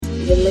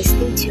You're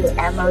listening to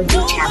MOD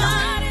Channel.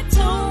 Nobody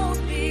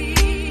told me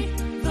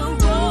the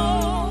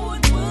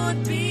road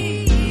would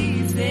be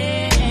easy,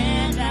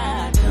 and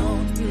I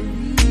don't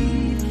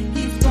believe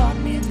he's brought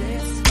me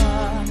this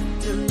far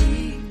to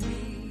leave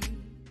me.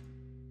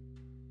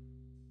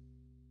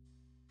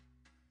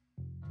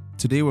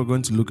 Today we're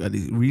going to look at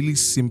a really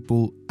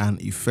simple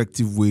and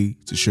effective way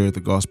to share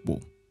the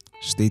gospel.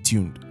 Stay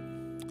tuned.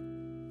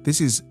 This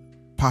is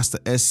Pastor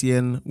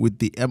Essien with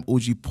the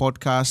MOG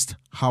podcast.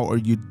 How are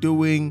you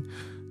doing?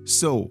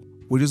 So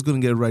we're just going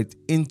to get right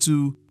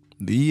into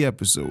the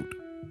episode.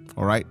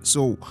 All right.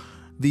 So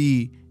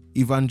the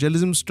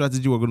evangelism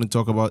strategy we're going to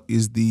talk about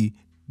is the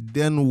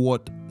then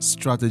what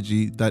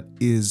strategy that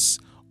is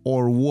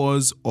or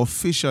was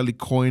officially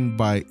coined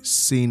by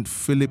Saint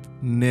Philip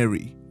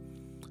Neri.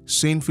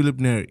 Saint Philip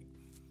Neri.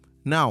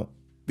 Now,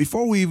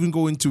 before we even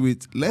go into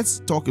it, let's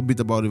talk a bit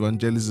about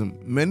evangelism.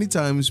 Many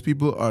times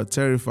people are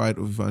terrified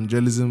of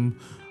evangelism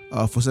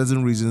for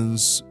certain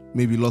reasons,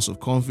 maybe loss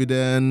of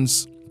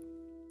confidence,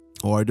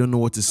 or I don't know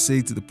what to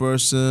say to the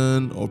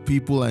person or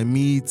people I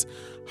meet.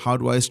 How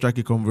do I strike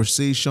a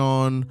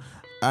conversation?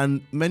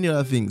 And many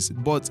other things.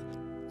 But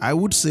I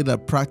would say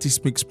that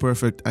practice makes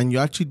perfect, and you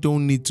actually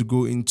don't need to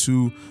go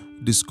into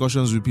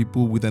discussions with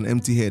people with an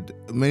empty head.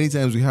 Many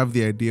times we have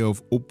the idea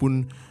of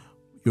open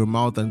your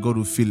mouth and God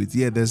will fill it.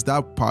 Yeah, there's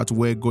that part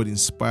where God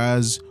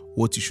inspires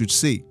what you should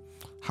say.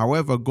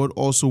 However, God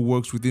also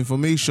works with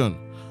information.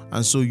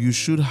 And so you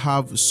should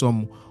have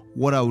some,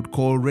 what I would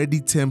call ready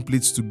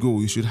templates to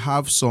go. You should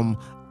have some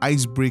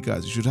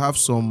icebreakers. You should have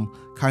some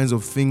kinds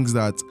of things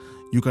that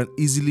you can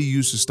easily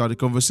use to start a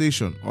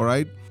conversation. All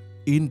right.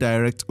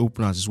 Indirect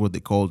openers is what they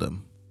call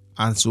them.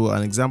 And so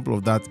an example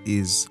of that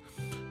is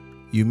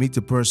you meet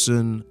a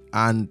person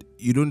and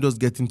you don't just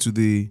get into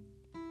the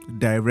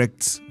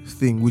direct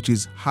thing, which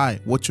is, hi,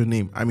 what's your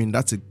name? I mean,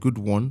 that's a good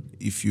one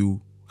if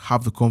you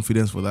have the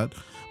confidence for that.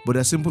 But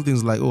there are simple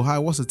things like, oh, hi,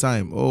 what's the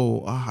time?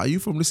 Oh, are you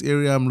from this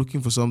area? I'm looking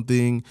for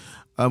something.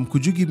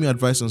 Could you give me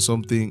advice on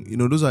something? You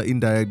know, those are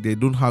indirect. They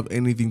don't have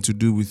anything to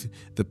do with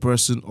the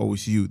person or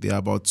with you. They're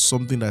about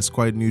something that's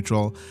quite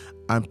neutral.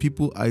 And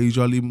people are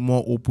usually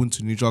more open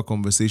to neutral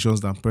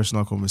conversations than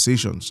personal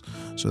conversations.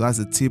 So that's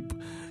a tip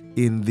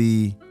in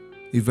the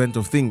event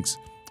of things.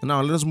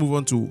 Now, let us move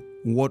on to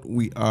what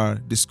we are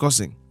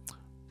discussing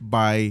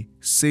by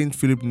Saint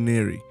Philip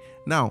Neri.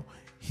 Now,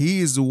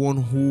 he is the one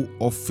who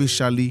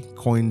officially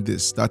coined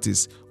this. That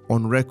is,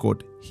 on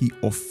record, he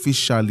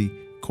officially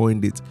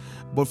coined it.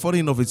 But funny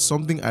enough, it's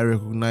something I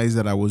recognize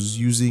that I was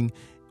using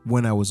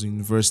when I was in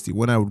university.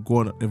 When I would go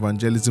on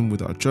evangelism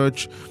with our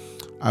church,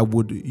 I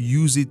would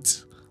use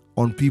it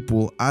on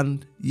people.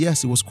 And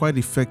yes, it was quite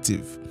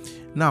effective.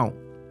 Now,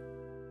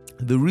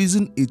 the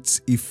reason it's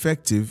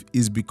effective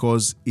is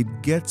because it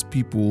gets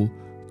people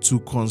to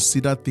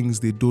consider things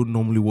they don't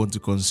normally want to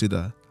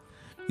consider.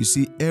 You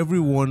see,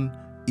 everyone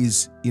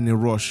is in a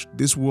rush.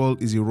 This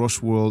world is a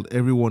rush world.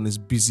 Everyone is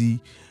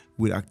busy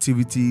with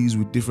activities,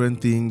 with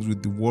different things,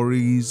 with the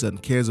worries and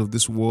cares of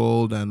this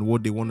world and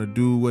what they want to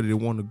do, where they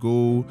want to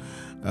go,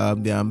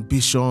 their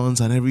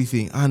ambitions and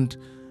everything. And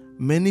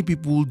many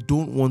people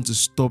don't want to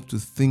stop to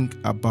think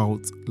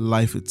about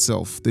life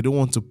itself. They don't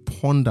want to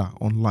ponder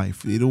on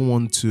life. They don't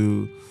want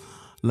to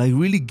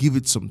really give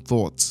it some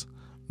thought.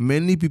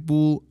 Many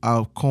people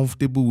are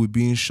comfortable with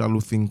being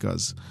shallow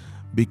thinkers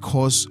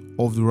because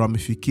of the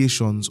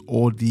ramifications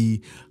or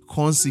the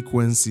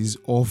consequences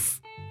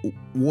of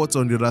what's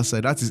on the other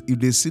side. That is, if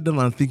they sit down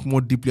and think more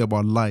deeply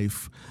about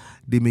life,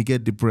 they may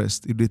get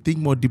depressed. If they think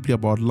more deeply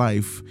about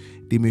life,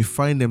 they may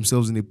find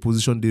themselves in a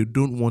position they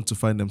don't want to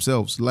find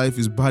themselves. Life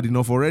is bad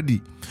enough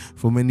already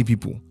for many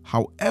people.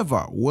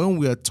 However, when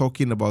we are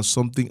talking about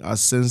something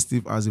as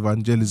sensitive as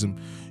evangelism,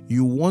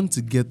 you want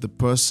to get the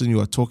person you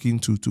are talking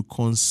to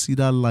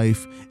consider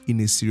life in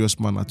a serious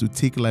manner, to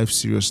take life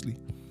seriously.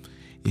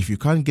 If you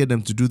can't get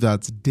them to do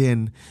that,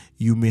 then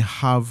you may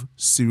have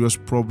serious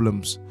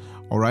problems.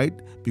 All right?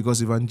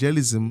 Because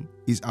evangelism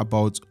is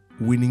about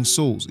winning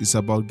souls. It's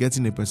about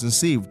getting a person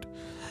saved.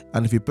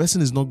 And if a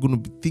person is not going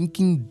to be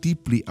thinking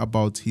deeply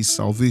about his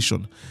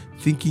salvation,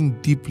 thinking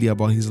deeply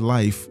about his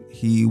life,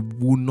 he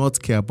will not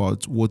care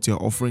about what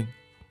you're offering.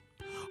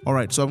 All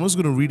right, so I'm just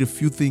going to read a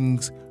few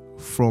things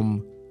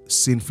from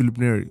Saint Philip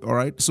Neri. All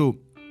right, so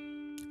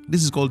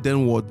this is called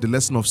Then What? The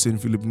Lesson of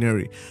Saint Philip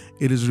Neri.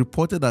 It is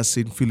reported that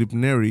Saint Philip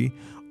Neri,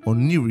 or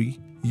Neri,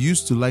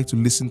 used to like to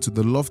listen to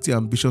the lofty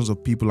ambitions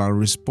of people and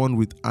respond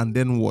with, and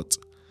then what?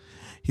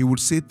 He would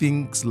say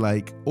things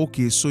like,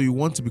 okay, so you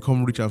want to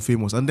become rich and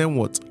famous, and then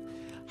what?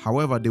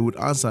 However, they would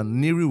answer,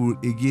 Neri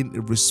would again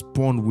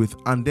respond with,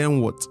 and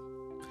then what?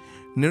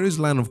 Neri's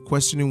line of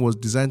questioning was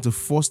designed to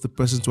force the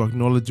person to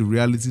acknowledge the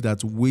reality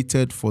that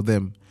waited for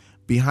them.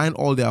 Behind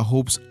all their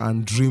hopes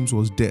and dreams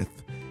was death.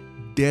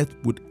 Death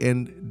would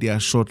end their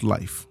short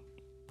life.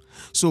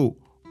 So,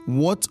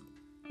 what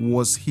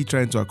was he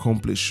trying to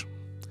accomplish?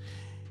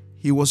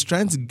 He was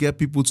trying to get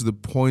people to the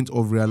point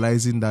of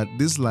realizing that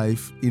this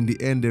life, in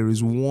the end, there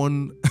is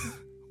one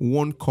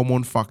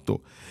common factor.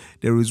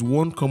 There is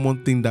one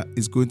common thing that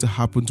is going to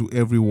happen to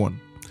everyone.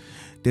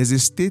 There's a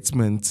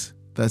statement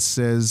that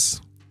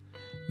says,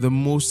 the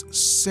most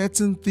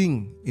certain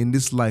thing in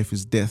this life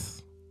is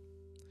death,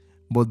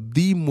 but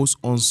the most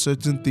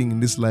uncertain thing in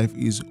this life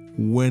is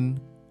when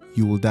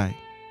you will die.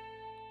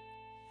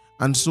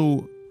 And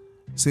so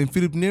St.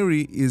 Philip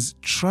Neri is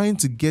trying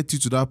to get you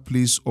to that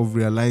place of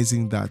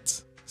realizing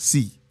that,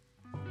 see,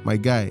 my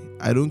guy,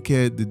 I don't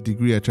care the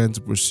degree you're trying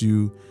to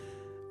pursue,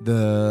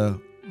 the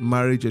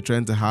marriage you're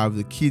trying to have,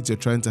 the kids you're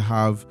trying to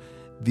have,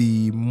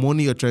 the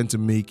money you're trying to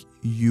make,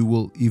 you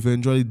will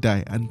eventually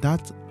die. And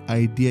that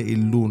idea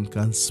alone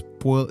can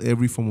spoil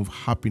every form of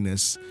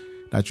happiness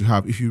that you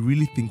have if you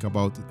really think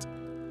about it.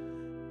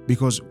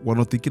 Because we're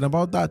not thinking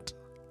about that.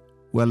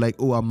 We're like,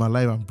 oh, I'm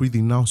alive, I'm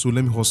breathing now, so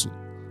let me hustle.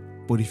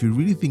 But if you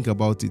really think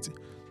about it,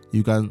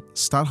 you can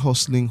start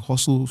hustling,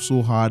 hustle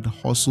so hard,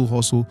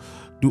 hustle,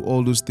 do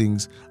all those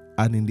things,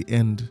 and in the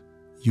end,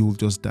 you will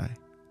just die.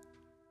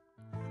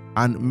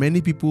 And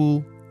many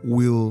people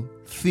will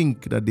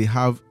think that they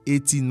have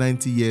 80,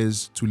 90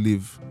 years to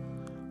live.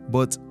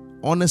 But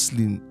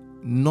honestly,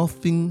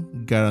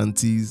 nothing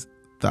guarantees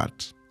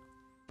that.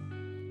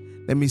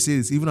 Let me say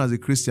this, even as a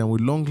Christian,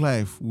 with long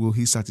life, will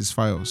He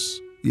satisfy us?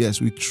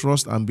 Yes, we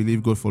trust and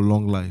believe God for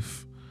long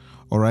life.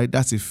 All right,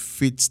 that's a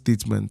faith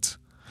statement.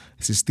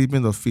 It's a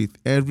statement of faith.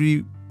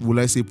 Every,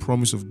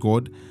 promise of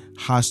God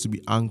has to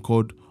be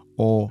anchored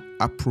or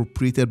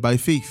appropriated by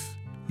faith.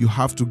 You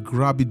have to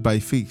grab it by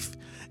faith.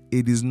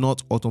 It is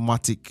not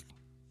automatic.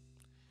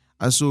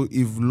 And so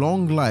if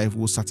long life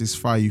will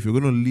satisfy you, if you're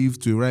going to live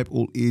to a ripe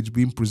old age,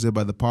 being preserved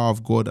by the power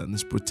of God and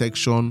His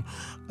protection,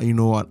 and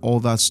all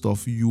that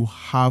stuff, you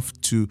have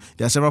to,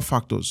 there are several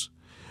factors.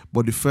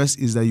 But the first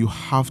is that you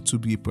have to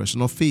be a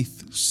person of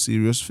faith,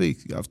 serious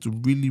faith. You have to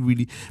really,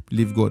 really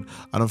believe God.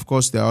 And of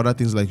course, there are other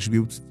things like you should be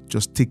able to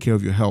just take care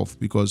of your health,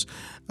 because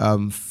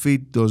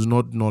faith does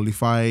not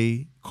nullify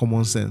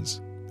common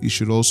sense. You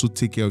should also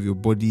take care of your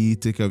body,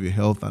 take care of your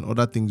health, and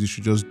other things you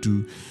should just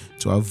do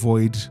to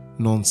avoid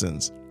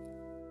nonsense.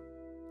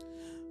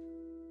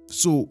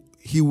 So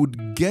he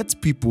would get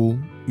people,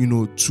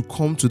 to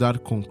come to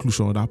that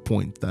conclusion or that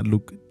point that,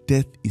 look,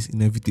 death is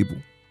inevitable.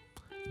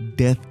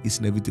 Death is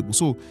inevitable.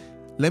 So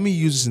let me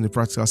use this in a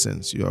practical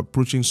sense. You're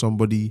approaching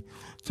somebody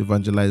to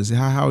evangelize. Say,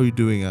 hi, how are you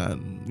doing?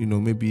 And,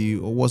 maybe,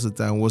 what's the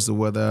time? What's the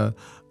weather?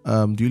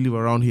 Do you live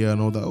around here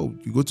and all that? Oh,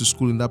 you go to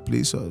school in that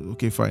place?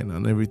 Okay, fine,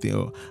 and everything.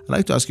 I'd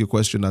like to ask you a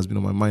question that's been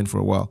on my mind for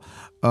a while.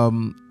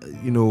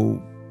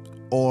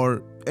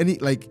 Or any,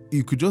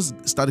 you could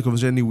just start a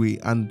conversation anyway.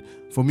 And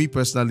for me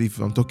personally, if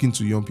I'm talking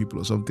to young people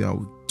or something, I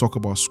would talk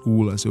about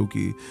school and say,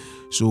 okay,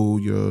 so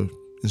you're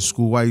in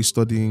school, why are you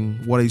studying?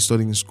 What are you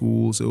studying in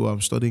school? Say,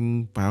 I'm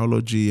studying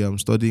biology, I'm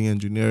studying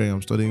engineering,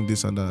 I'm studying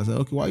this and that. I say,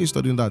 okay, why are you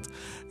studying that?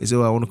 They say,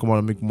 I want to come out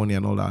and make money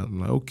and all that. I'm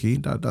like, okay,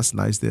 that's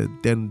nice there.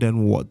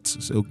 Then what?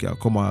 I say, okay, I'll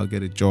come out, I'll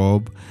get a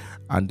job.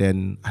 And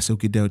then I say,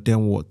 okay,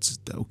 then what?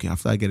 Okay,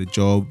 after I get a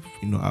job,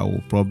 I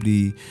will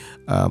probably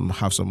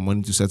have some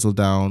money to settle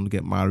down,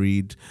 get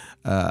married.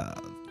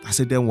 I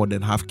said, then what?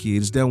 Then have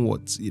kids. Then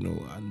what?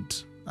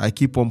 And I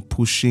keep on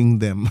pushing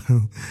them.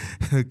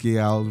 Okay,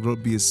 I'll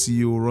be a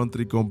CEO, run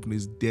 3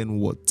 companies. Then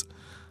what?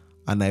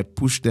 And I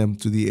push them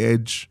to the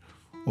edge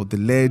or the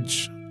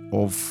ledge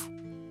of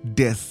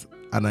death,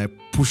 and I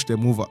push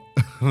them over.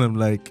 And I'm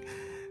like,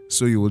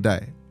 so you will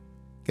die?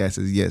 Guy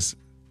says, yes,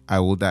 I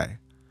will die.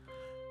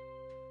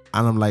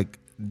 And I'm like,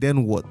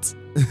 then what?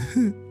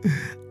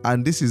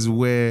 And this is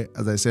where,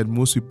 as I said,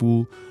 most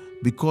people,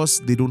 because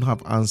they don't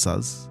have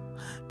answers,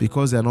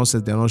 because they're not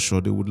set, they're not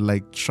sure, they would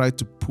try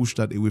to push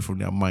that away from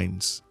their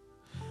minds.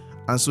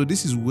 And so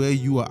this is where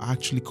you are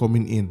actually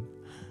coming in,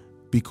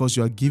 because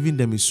you are giving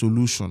them a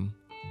solution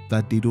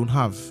that they don't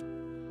have.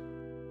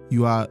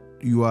 You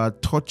are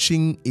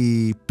touching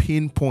a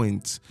pain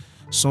point,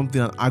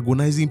 an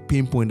agonizing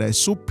pain point that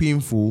is so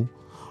painful,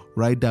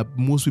 right, that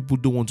most people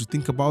don't want to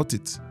think about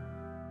it.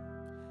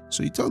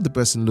 So you tell the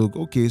person, look,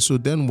 okay, so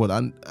then what?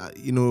 And,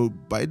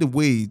 by the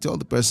way, you tell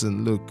the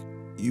person, look,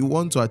 you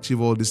want to achieve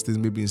all these things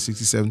maybe in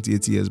 60, 70,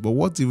 80 years, but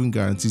what even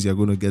guarantees you're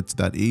going to get to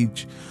that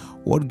age?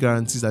 What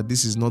guarantees that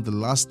this is not the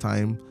last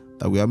time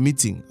that we are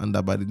meeting, and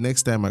that by the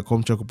next time I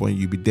come check up on you,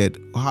 you'll be dead?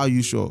 How are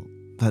you sure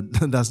that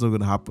that's not going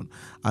to happen?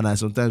 And I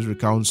sometimes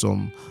recount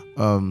some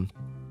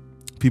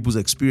people's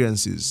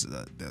experiences,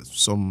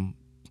 some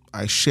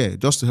I share,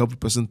 just to help the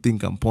person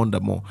think and ponder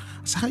more.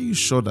 So how are you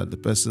sure that the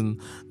person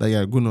that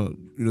you're going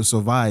to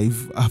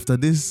survive after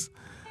this?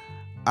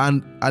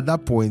 And at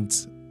that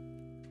point,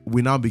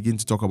 we now begin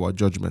to talk about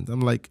judgment.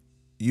 I'm like,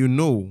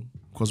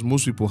 because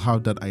most people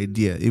have that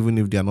idea, even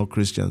if they are not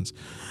Christians,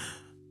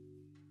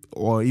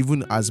 or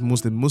even as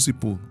Muslims, most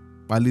people,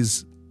 at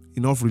least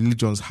enough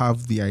religions,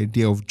 have the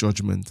idea of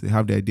judgment. They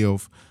have the idea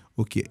of,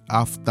 okay,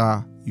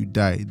 after you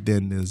die,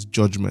 then there's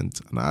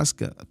judgment. And I asked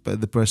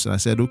the person, I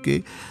said,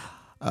 okay,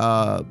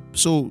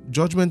 so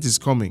judgment is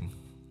coming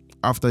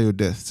after your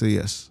death. Say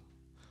yes.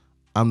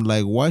 I'm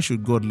like, why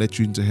should God let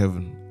you into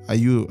heaven? Are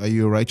you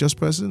a righteous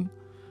person?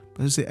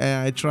 I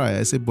say, I try.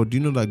 I say, but do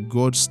you know that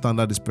God's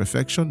standard is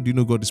perfection? Do you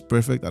know God is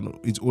perfect and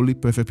it's only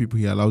perfect people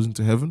He allows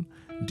into heaven?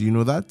 Do you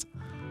know that?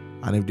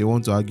 And if they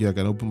want to argue, I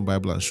can open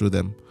Bible and show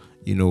them,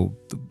 the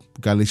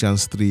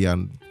Galatians 3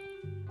 and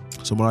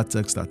some other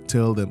texts that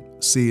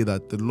say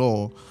that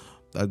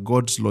that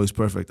God's law is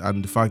perfect,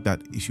 and the fact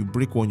that if you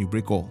break one, you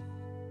break all.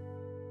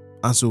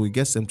 And so it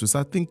gets them to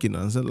start thinking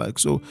and say, like,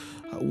 so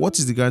what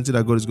is the guarantee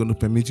that God is going to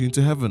permit you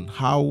into heaven?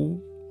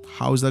 How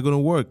is that going to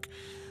work?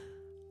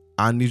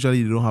 And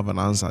usually they don't have an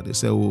answer. They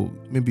say, oh,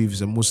 maybe if it's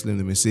a Muslim,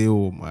 they may say,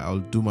 oh,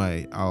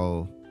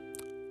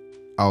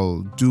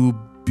 I'll do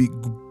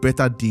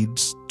better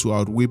deeds to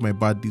outweigh my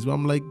bad deeds. But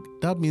I'm like,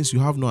 that means you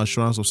have no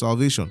assurance of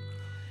salvation,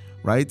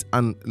 right?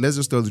 And let's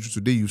just tell the truth.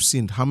 Today you've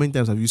sinned. How many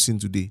times have you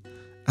sinned today?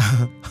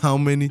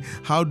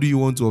 How do you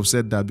want to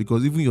offset that?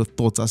 Because even your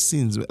thoughts are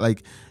sins.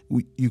 Like,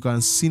 you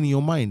can sin in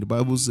your mind. The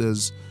Bible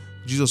says,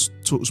 Jesus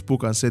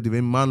spoke and said, if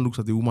a man looks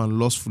at a woman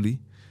lustfully,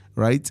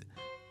 right,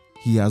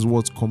 he has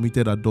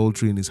committed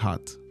adultery in his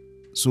heart.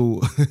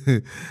 So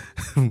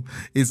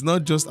it's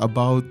not just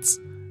about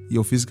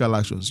your physical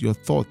actions, your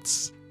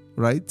thoughts,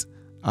 right?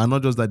 And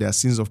not just that they are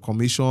sins of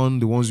commission,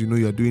 the ones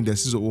you are doing, they're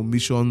sins of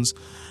omissions.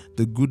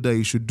 The good that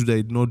you should do that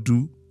you did not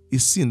do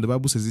is sin. The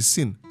Bible says it's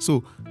sin.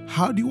 So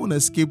how do you want to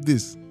escape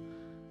this?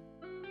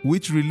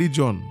 Which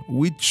religion,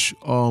 where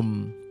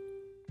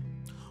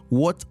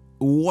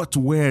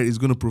is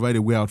going to provide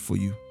a way out for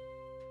you?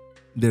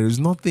 There is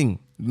nothing.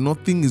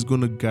 Nothing is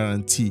going to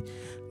guarantee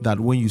that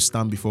when you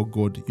stand before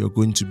God, you're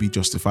going to be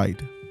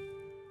justified.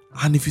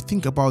 And if you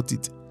think about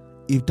it,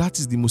 if that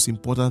is the most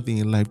important thing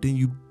in life, then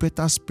you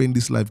better spend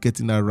this life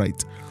getting that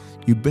right.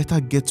 You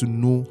better get to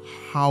know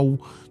how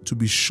to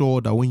be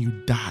sure that when you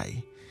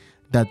die,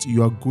 that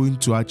you are going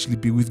to actually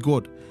be with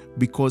God,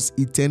 because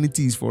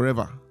eternity is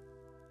forever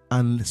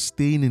and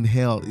staying in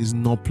hell is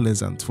not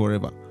pleasant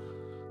forever.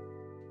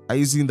 Are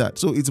you seeing that?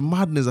 So it's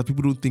madness that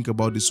people don't think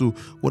about this. So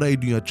what are you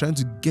doing? You're trying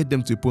to get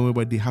them to a point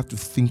where they have to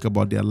think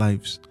about their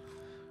lives,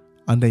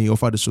 and then you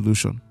offer the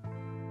solution.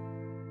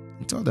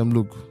 You tell them,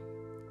 look,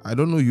 I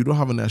don't know, you don't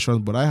have an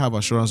assurance, but I have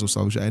assurance of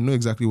salvation. I know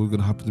exactly what's going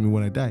to happen to me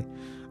when I die.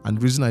 And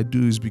the reason I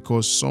do is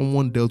because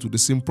someone dealt with the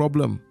same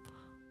problem.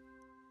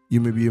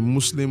 You may be a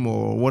Muslim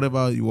or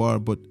whatever you are,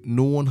 but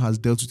no one has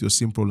dealt with your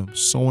same problem.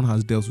 Someone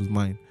has dealt with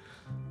mine.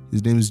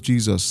 His name is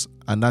Jesus,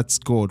 and that's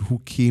God who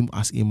came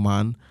as a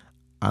man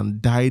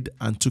and died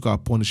and took our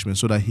punishment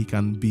so that he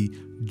can be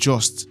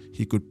just.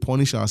 He could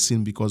punish our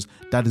sin because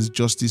that is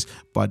justice,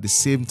 but at the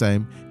same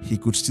time, he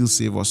could still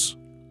save us.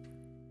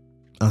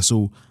 And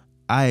so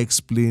I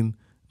explain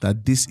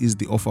that this is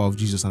the offer of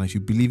Jesus, and if you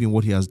believe in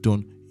what he has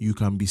done, you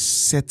can be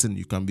certain,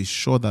 you can be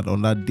sure that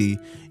on that day,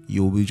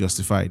 you will be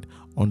justified.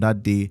 On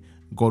that day,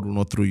 God will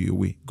not throw you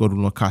away. God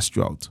will not cast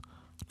you out.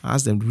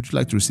 Ask them, would you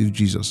like to receive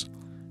Jesus?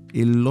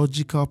 A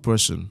logical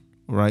person,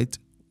 right,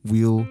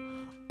 will,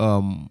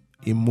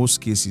 in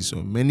most cases,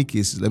 or many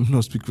cases, let me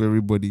not speak for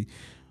everybody,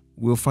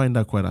 will find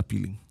that quite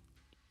appealing.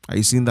 Are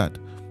you seeing that?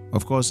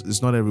 Of course,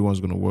 it's not everyone's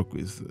going to work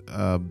with.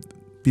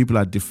 People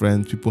are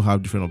different. People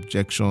have different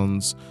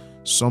objections.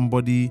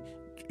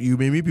 You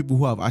may meet people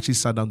who have actually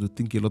sat down to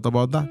think a lot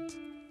about that,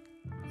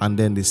 and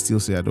then they still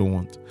say, I don't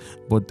want.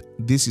 But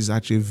this is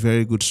actually a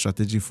very good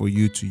strategy for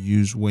you to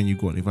use when you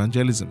go on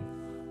evangelism.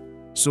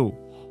 So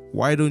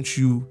why don't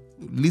you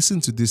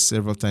listen to this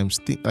several times,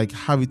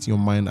 have it in your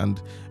mind,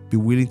 and be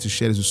willing to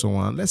share this with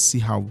someone, and let's see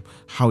how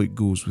it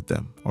goes with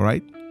them. All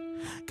right,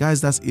 guys,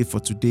 that's it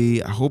for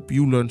today. I hope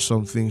you learned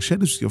something. Share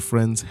this with your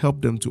friends,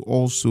 help them to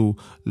also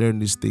learn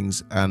these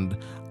things, and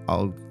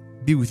I'll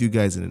be with you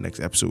guys in the next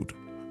episode.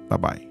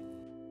 Bye-bye.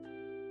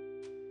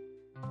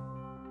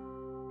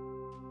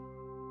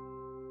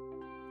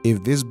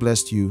 If this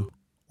blessed you,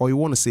 or you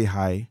want to say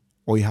hi,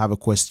 or you have a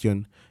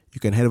question, you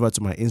can head over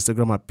to my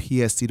Instagram at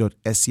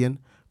pst.essien,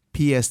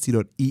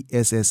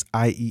 pst.essien.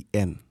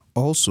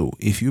 Also,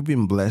 if you've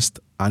been blessed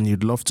and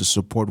you'd love to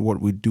support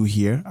what we do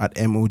here at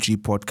MOG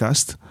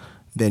Podcast,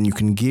 then you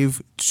can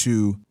give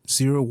to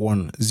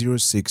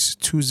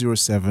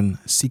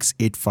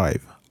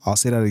 0106-207-685. I'll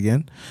say that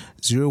again,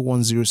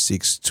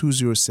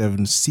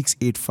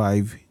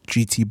 0106-207-685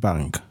 GT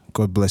Bank.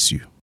 God bless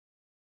you.